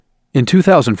In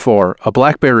 2004, a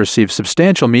black bear received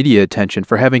substantial media attention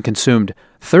for having consumed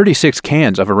 36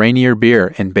 cans of a Rainier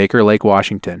beer in Baker Lake,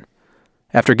 Washington.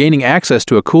 After gaining access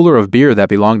to a cooler of beer that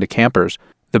belonged to campers,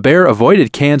 the bear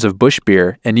avoided cans of Busch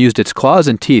beer and used its claws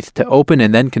and teeth to open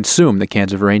and then consume the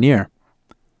cans of Rainier.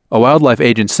 A wildlife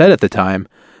agent said at the time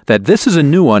that "This is a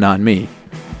new one on me.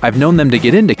 I've known them to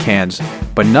get into cans,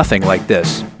 but nothing like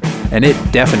this." And it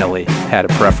definitely had a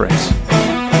preference.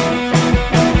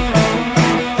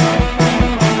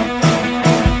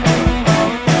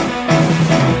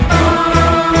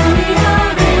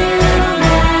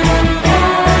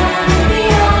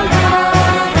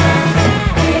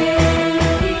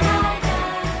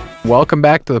 Welcome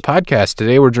back to the podcast.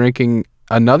 Today we're drinking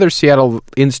another Seattle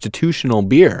institutional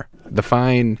beer, the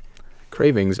fine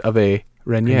cravings of a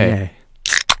Rainier.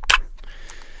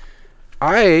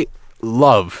 I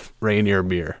love Rainier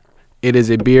beer. It is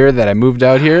a beer that I moved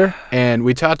out here, and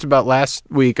we talked about last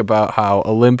week about how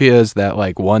Olympia is that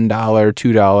like $1,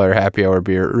 $2 happy hour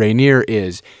beer. Rainier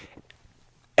is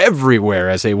everywhere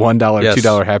as a $1, Yes.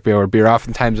 $2 happy hour beer,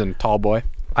 oftentimes in a tall boy.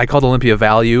 I called Olympia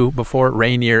value before.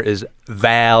 Rainier is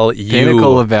value.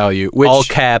 Pinnacle of value. Which, all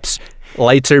caps,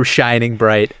 lights are shining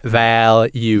bright.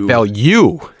 Value.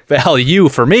 Value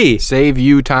for me. Save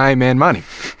you time and money.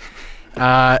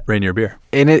 Rainier beer.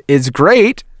 And it is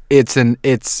great. It's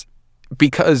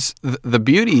because the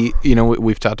beauty,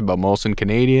 we've talked about Molson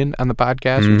Canadian on the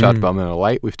podcast. We've talked about Miller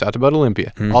Lite. We've talked about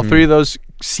Olympia. All three of those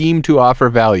seem to offer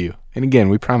value. And again,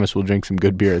 we promise we'll drink some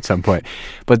good beer at some point.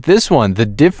 But this one, the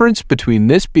difference between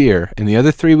this beer and the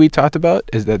other three we talked about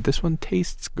is that this one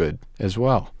tastes good as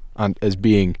well, as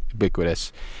being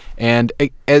ubiquitous. And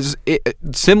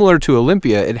similar to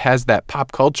Olympia, it has that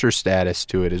pop culture status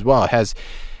to it as well. It has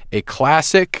a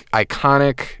classic,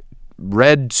 iconic,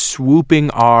 red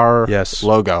swooping R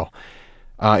logo.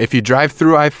 If you drive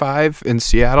through I-5 in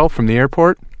Seattle from the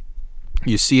airport,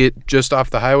 you see it just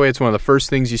off the highway. It's one of the first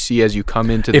things you see as you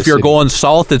come into the If you're city. going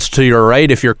south, it's to your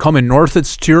right. If you're coming north,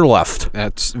 it's to your left.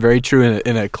 That's very true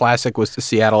in a classic with the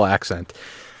Seattle accent.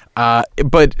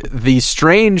 But the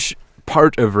strange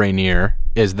part of Rainier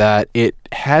is that it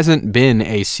hasn't been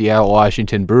a Seattle,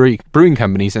 Washington brewing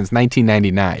company since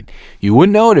 1999. You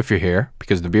wouldn't know it if you're here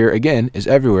because the beer, again, is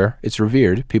everywhere. It's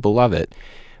revered. People love it.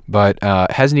 But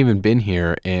it hasn't even been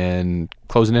here in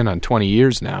closing in on 20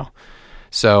 years now.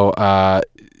 So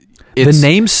The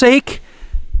namesake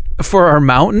for our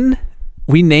mountain,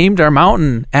 we named our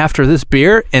mountain after this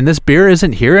beer, and this beer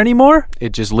isn't here anymore?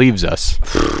 It just leaves us.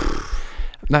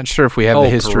 I'm not sure if we have the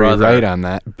history right on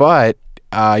that. But,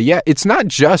 it's not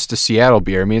just a Seattle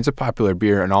beer. I mean, it's a popular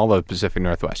beer in all the Pacific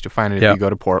Northwest. You'll find it if you go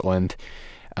to Portland.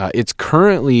 It's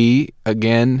currently,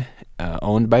 again,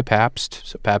 owned by Pabst.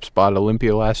 So Pabst bought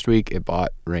Olympia last week. It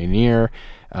bought Rainier.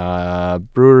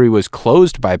 Brewery was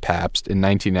closed by Pabst in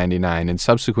 1999 and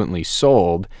subsequently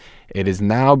sold. It is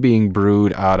now being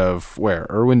brewed out of where?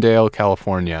 Irwindale,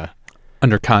 California.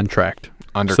 Under contract.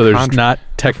 There's not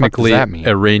technically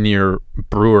a Rainier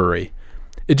brewery.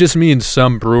 It just means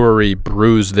some brewery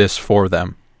brews this for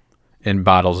them and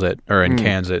bottles it or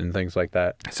cans it and things like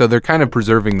that. So they're kind of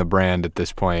preserving the brand at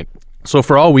this point. So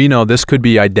for all we know, this could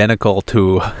be identical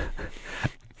to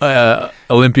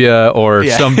Olympia or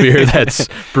some beer that's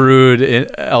brewed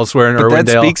elsewhere in Irwindale.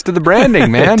 That speaks to the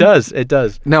branding, man. It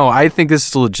does. No, I think this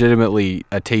is legitimately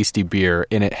a tasty beer,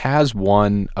 and it has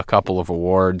won a couple of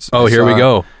awards. Oh, here we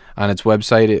go. On its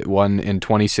website, it won in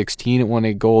 2016. It won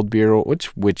a gold beer.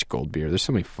 Which gold beer? There's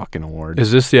so many fucking awards.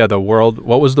 Is this the world?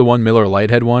 What was the one Miller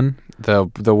Lite had won?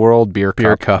 The World Beer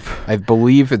Cup. I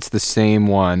believe it's the same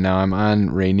one. Now I'm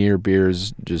on Rainier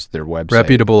Beer's, just their website.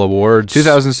 Reputable awards.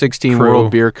 2016 Crew.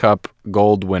 World Beer Cup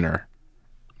gold winner.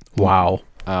 Wow.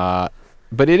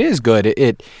 But it is good.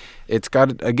 It's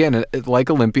got, again, like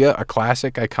Olympia, a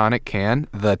classic, iconic can.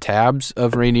 The tabs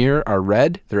of Rainier are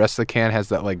red. The rest of the can has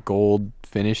that like gold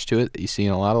finish to it that you see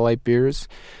in a lot of light beers.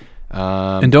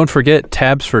 And don't forget,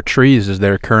 Tabs for Trees is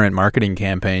their current marketing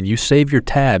campaign. You save your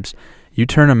tabs, you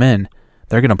turn them in,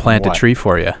 they're going to plant a tree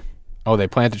for you. Oh, they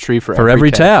plant a tree for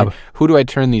every tab. Who do I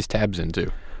turn these tabs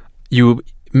into? You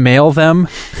mail them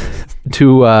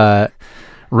to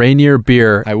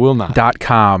RainierBeer.com. I will not.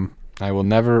 I will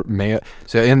never mail.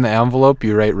 So in the envelope,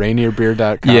 you write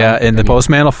RainierBeer.com. Yeah, and the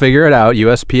postman will figure it out.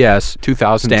 USPS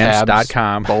 2000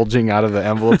 stamps.com bulging out of the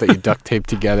envelope that you duct tape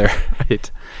together.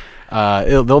 Right.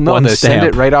 They'll know One to stamp. send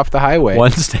it right off the highway. One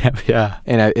stamp, yeah.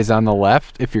 And it's on the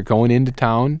left if you're going into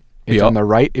town. It's on the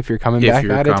right if you're coming back out of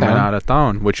town. If you're coming out of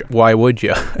town, which why would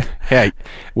you? Hey,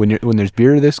 when there's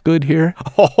beer this good here,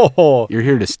 you're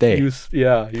here to stay. You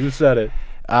said it.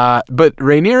 But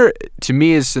Rainier, to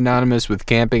me, is synonymous with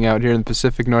camping out here in the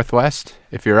Pacific Northwest.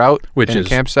 If you're out in a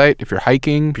campsite, if you're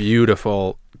hiking.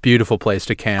 Beautiful, beautiful place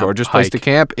to camp. Gorgeous place to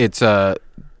camp. It's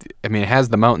it has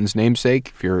the mountain's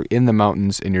namesake. If you're in the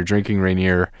mountains and you're drinking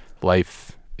Rainier,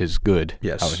 life is good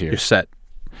out here. You're set.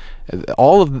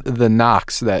 All of the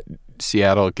knocks that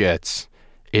Seattle gets,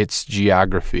 its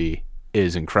geography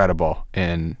is incredible,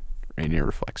 and Rainier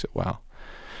reflects it well.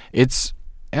 It's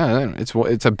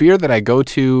a beer that I go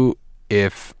to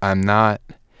if I'm not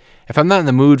in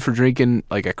the mood for drinking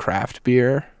like a craft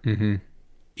beer. Mm-hmm.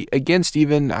 Against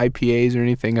even IPAs or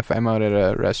anything, if I'm out at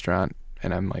a restaurant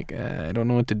and I'm like, I don't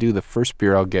know what to do, the first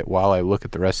beer I'll get while I look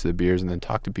at the rest of the beers and then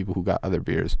talk to people who got other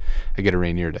beers, I get a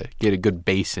Rainier to get a good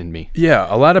base in me. Yeah,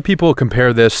 a lot of people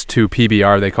compare this to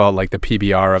PBR. They call it like the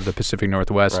PBR of the Pacific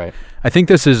Northwest. Right. I think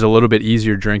this is a little bit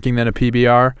easier drinking than a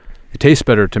PBR. It tastes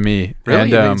better to me. Really?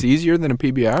 And, You think it's easier than a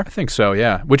PBR? I think so,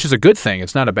 yeah, which is a good thing.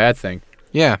 It's not a bad thing.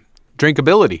 Yeah.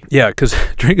 Drinkability. Yeah, because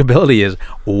drinkability is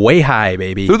way high,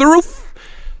 baby. Through the roof.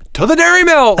 To the dairy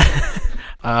mill.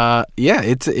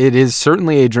 It is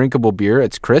certainly a drinkable beer.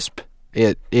 It's crisp.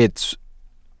 It's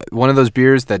one of those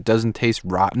beers that doesn't taste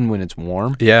rotten when it's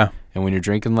warm. Yeah. And when you're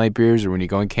drinking light beers or when you're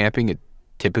going camping, it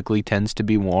typically tends to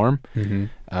be warm. Mm-hmm.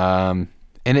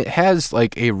 And it has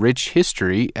like a rich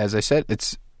history. As I said,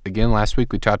 again, last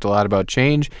week we talked a lot about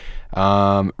change.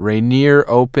 Rainier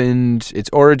opened, its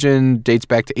origin dates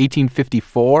back to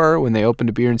 1854 when they opened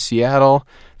a beer in Seattle.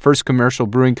 First commercial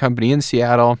brewing company in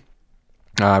Seattle.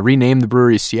 Renamed the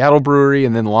brewery Seattle Brewery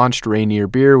and then launched Rainier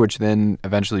Beer, which then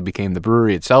eventually became the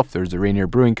brewery itself. There's the Rainier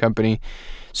Brewing Company.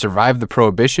 Survived the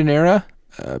Prohibition era.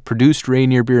 Produced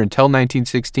Rainier Beer until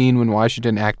 1916 when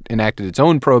Washington enacted its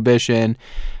own prohibition.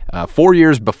 4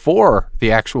 years before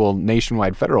the actual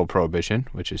nationwide federal prohibition,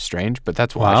 which is strange, but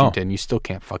that's Washington. Wow. You still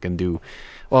can't fucking do...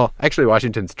 Well, actually,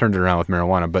 Washington's turned it around with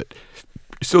marijuana, but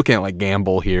you still can't, like,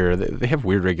 gamble here. They have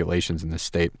weird regulations in this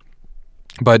state.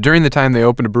 But during the time, they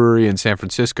opened a brewery in San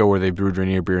Francisco where they brewed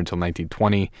Rainier Beer until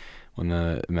 1920 when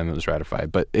the amendment was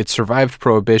ratified. But it survived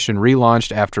Prohibition,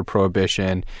 relaunched after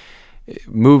Prohibition,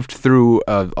 moved through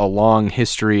a long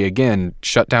history again,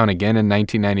 shut down again in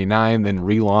 1999, then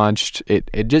relaunched.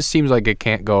 It just seems like it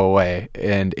can't go away,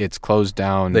 and it's closed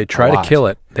down. They try to kill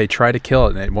it. They try to kill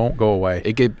it, and it won't go away.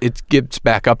 It gets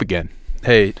back up again.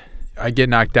 Hey, I get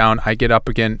knocked down, I get up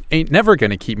again. Ain't never going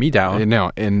to keep me down.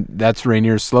 No, and that's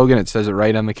Rainier's slogan. It says it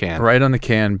right on the can. Right on the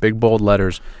can, big bold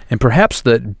letters. And perhaps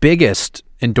the biggest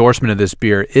endorsement of this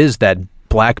beer is that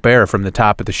Black Bear from the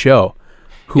top of the show,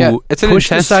 who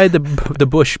pushed aside the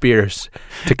Busch beers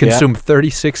to consume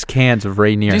 36 cans of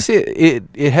Rainier. Did you see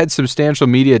it had substantial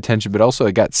media attention, but also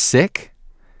it got sick?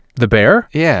 The bear?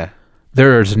 Yeah.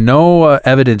 There's no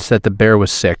evidence that the bear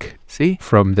was sick. See?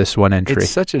 From this one entry.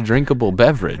 It's such a drinkable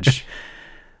beverage.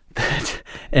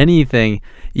 Anything,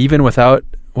 even without...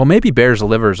 Well, maybe bears'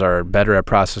 livers are better at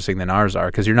processing than ours are,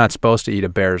 because you're not supposed to eat a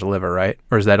bear's liver, right?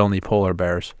 Or is that only polar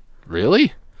bears?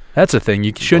 Really? That's a thing.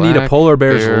 You shouldn't eat a polar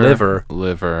bear's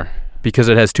liver. Because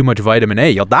it has too much vitamin A.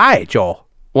 You'll die, Joel.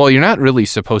 Well, you're not really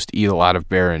supposed to eat a lot of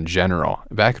bear in general.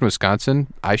 Back in Wisconsin,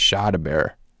 I shot a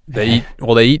bear. They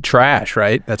eat trash,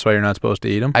 right? That's why you're not supposed to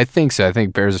eat them? I think so. I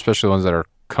think bears, especially the ones that are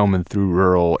combing through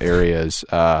rural areas.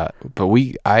 But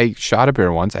I shot a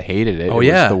bear once. I hated it. Oh,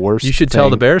 it was the worst You should thing. tell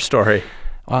the bear story.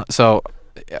 So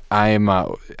I'm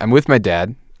with my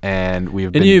dad, and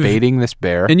we've been baiting this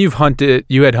bear. And you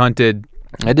had hunted...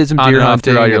 I did some deer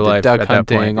hunting, throughout your life, duck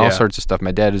hunting, point, all sorts of stuff.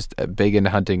 My dad was big into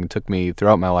hunting and took me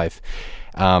throughout my life.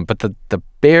 But the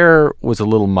bear was a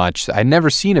little much. I'd never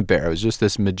seen a bear. It was just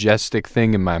this majestic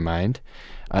thing in my mind.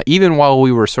 Even while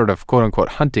we were sort of quote-unquote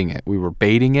hunting it, we were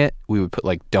baiting it. We would put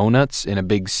like donuts in a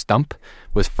big stump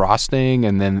with frosting,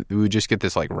 and then we would just get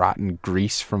this like rotten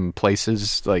grease from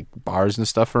places like bars and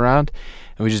stuff around.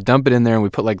 And we just dump it in there, and we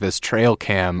put like this trail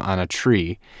cam on a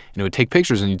tree, and it would take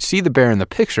pictures, and you'd see the bear in the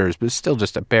pictures, but it's still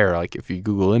just a bear, like if you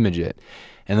Google image it.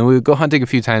 And then we would go hunting a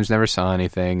few times, never saw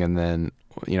anything, and then,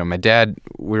 my dad,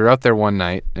 we were out there one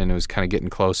night, and it was kind of getting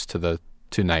close to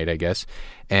night, I guess,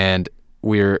 and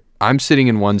I'm sitting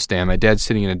in one stand, my dad's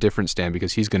sitting in a different stand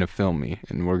because he's going to film me,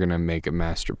 and we're going to make a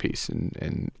masterpiece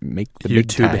and make the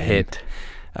YouTube big hit.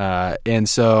 And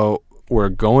so we're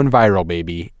going viral,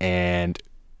 baby, and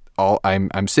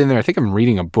I'm sitting there, I think I'm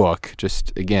reading a book,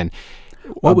 just again.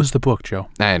 What was the book, Joe?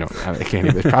 I can't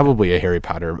even. It's probably a Harry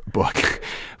Potter book.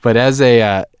 But as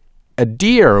a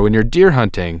deer, when you're deer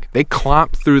hunting, they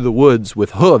clomp through the woods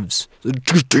with hooves, and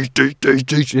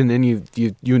then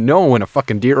you know when a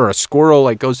fucking deer or a squirrel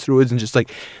like goes through woods and just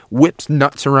like whips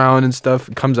nuts around and stuff,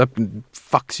 and comes up and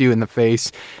fucks you in the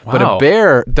face. Wow. But a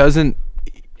bear doesn't.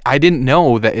 I didn't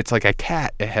know that it's like a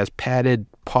cat. It has padded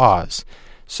paws.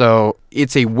 So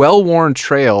it's a well-worn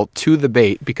trail to the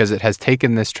bait because it has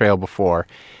taken this trail before.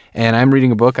 And I'm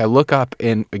reading a book. I look up,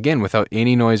 and again, without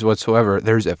any noise whatsoever,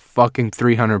 there's a fucking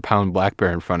 300-pound black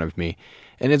bear in front of me.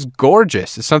 And it's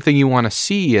gorgeous. It's something you want to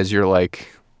see as you're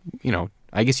like, you know,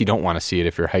 I guess you don't want to see it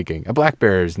if you're hiking. A black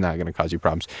bear is not going to cause you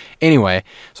problems. Anyway,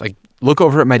 so I look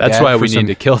over at my dad. That's why we need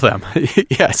to kill them.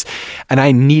 Yes. And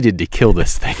I needed to kill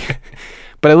this thing.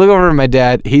 But I look over at my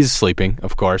dad. He's sleeping,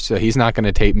 of course, so he's not going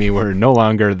to tape me. We're no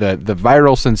longer, the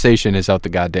viral sensation is out the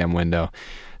goddamn window.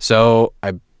 So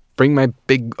I bring my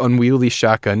big unwieldy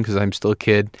shotgun because I'm still a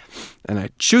kid, and I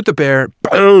shoot the bear.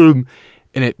 Boom!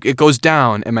 And it goes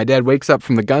down, and my dad wakes up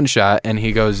from the gunshot, and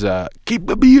he goes, keep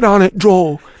the bead on it,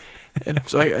 Joel. And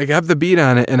so I have the bead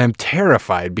on it, and I'm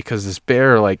terrified because this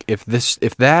bear, like, if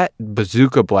that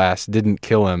bazooka blast didn't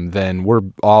kill him, then we're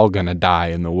all gonna die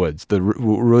in the woods. The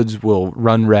woods will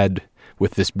run red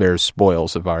with this bear's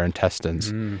spoils of our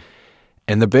intestines.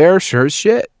 And the bear, sure as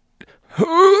shit,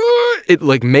 it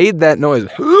like made that noise,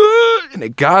 and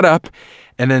it got up,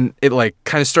 and then it like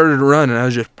kind of started to run, and I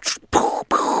was just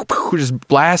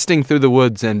blasting through the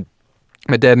woods, and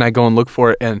my dad and I go and look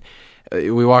for it, and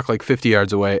we walk like 50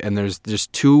 yards away, and there's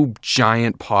just two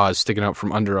giant paws sticking out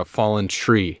from under a fallen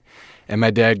tree. And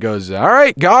my dad goes, all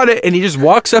right, got it. And he just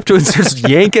walks up to it and starts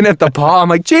yanking at the paw. I'm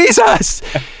like, Jesus!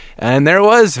 And there it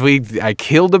was. I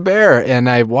killed a bear, and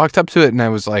I walked up to it, and I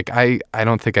was like, I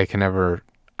don't think I can ever,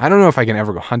 I don't know if I can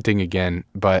ever go hunting again,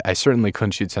 but I certainly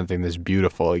couldn't shoot something this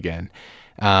beautiful again.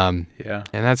 And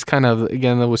that's kind of,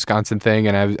 again, the Wisconsin thing,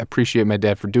 and I appreciate my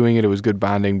dad for doing it. It was good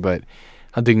bonding, but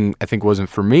hunting, I think, wasn't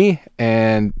for me.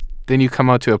 And then you come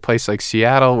out to a place like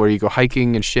Seattle where you go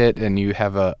hiking and shit, and you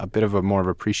have a bit of a more of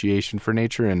appreciation for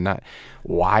nature, and not,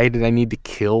 why did I need to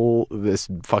kill this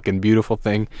fucking beautiful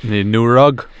thing? Need a new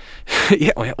rug?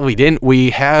 Yeah, we didn't.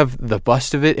 We have the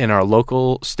bust of it in our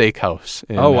local steakhouse.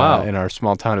 In our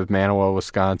small town of Manawa,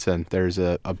 Wisconsin. There's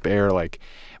a bear, like,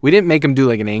 we didn't make him do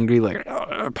like an angry, like,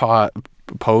 paw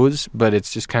pose, but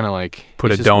it's just kind of like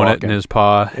put a donut walking in his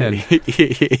paw and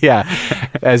yeah,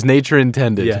 as nature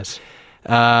intended. Yes.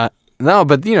 No,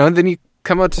 but you know, then you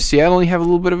come out to Seattle and you have a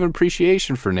little bit of an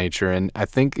appreciation for nature, and I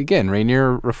think again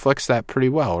Rainier reflects that pretty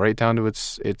well, right down to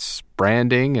its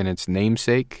branding and its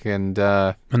namesake, and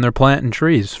they're planting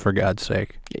trees, for God's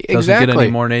sake. Exactly. Doesn't get any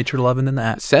more nature loving than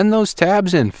that. Send those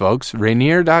tabs in, folks.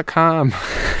 Rainier.com.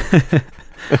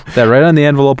 That right on the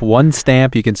envelope, one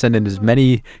stamp. You can send in as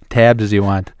many tabs as you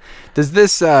want.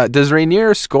 Does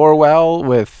Rainier score well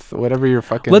with whatever your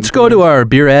fucking... Let's go to our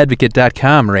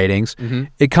beeradvocate.com ratings. Mm-hmm.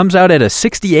 It comes out at a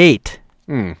 68,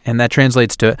 and that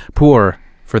translates to poor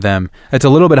for them. It's a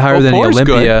little bit higher than the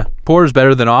Olympia. Good. Poor is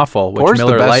better than awful, which Poor's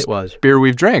Miller Lite was. Beer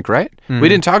we've drank, right? Mm-hmm. We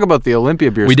didn't talk about the Olympia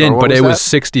beer. We didn't, but it was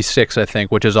 66, I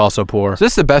think, which is also poor. Is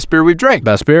this the best beer we've drank?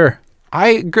 Best beer.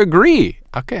 I agree.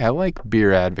 Okay, I like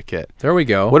Beer Advocate. There we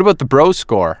go. What about the bro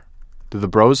score? Do the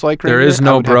bros like Rainier? There is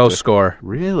no bro score.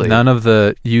 Really? None of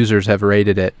the users have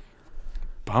rated it.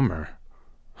 Bummer.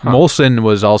 Huh. Molson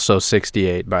was also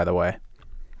 68, by the way.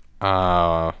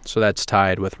 So that's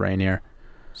tied with Rainier.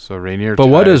 So Rainier. But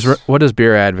what does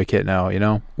Beer Advocate know? You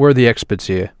know, we're the experts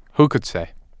here. Who could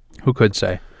say? Who could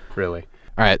say? Really?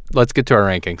 All right, let's get to our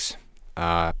rankings.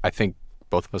 I think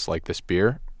both of us like this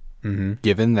beer. Mm-hmm.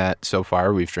 Given that so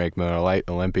far we've drank Miller Lite,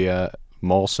 Olympia,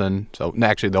 Molson. So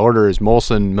actually, the order is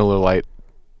Molson, Miller Lite,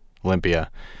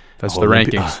 Olympia. That's the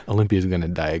rankings. Olympia's going to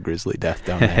die a grisly death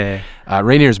down there.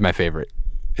 Rainier's my favorite.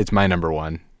 It's my number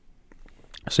one.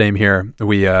 Same here.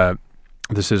 We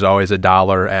this is always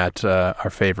 $1 at our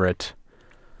favorite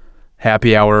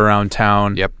happy hour around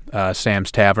town. Yep.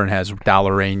 Sam's Tavern has $1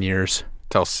 Rainiers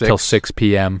till 6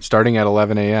 p.m. starting at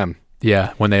 11 a.m.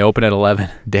 Yeah, when they open at 11.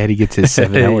 Daddy gets his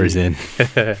 7 hours in.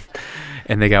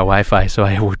 And they got Wi-Fi, so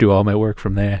I do all my work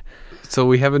from there. So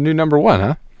we have a new number one,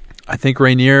 huh? I think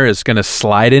Rainier is going to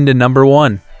slide into number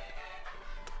one.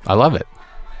 I love it.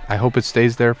 I hope it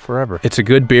stays there forever. It's a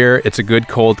good beer. It's a good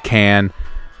cold can,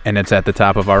 and it's at the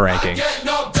top of our rankings.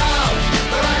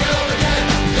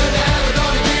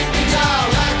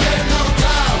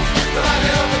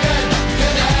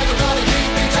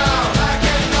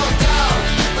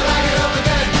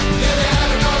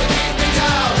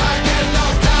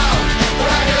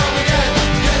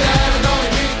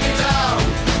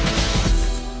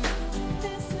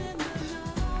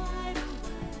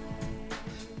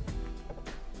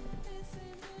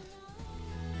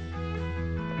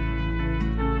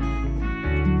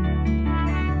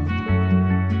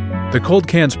 The Cold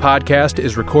Cans podcast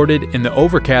is recorded in the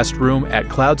Overcast Room at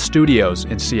Cloud Studios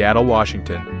in Seattle,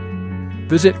 Washington.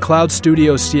 Visit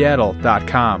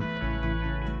cloudstudiosseattle.com.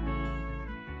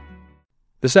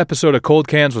 This episode of Cold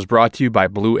Cans was brought to you by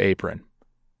Blue Apron.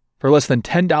 For less than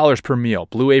 $10 per meal,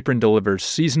 Blue Apron delivers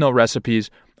seasonal recipes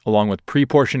along with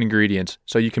pre-portioned ingredients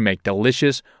so you can make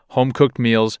delicious, home-cooked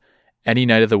meals any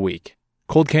night of the week.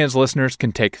 Cold Cans listeners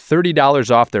can take $30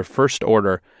 off their first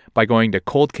order by going to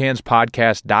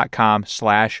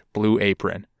coldcanspodcast.com/Blue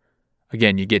Apron.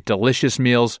 Again, you get delicious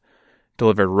meals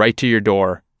delivered right to your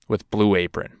door with Blue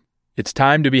Apron. It's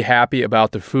time to be happy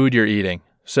about the food you're eating.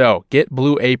 So get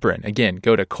Blue Apron. Again,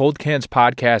 go to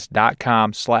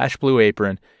coldcanspodcast.com/Blue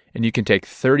Apron and you can take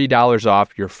 $30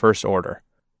 off your first order.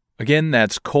 Again,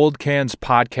 that's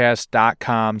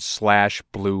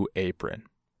coldcanspodcast.com/Blue Apron.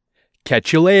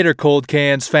 Catch you later, Cold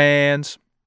Cans fans.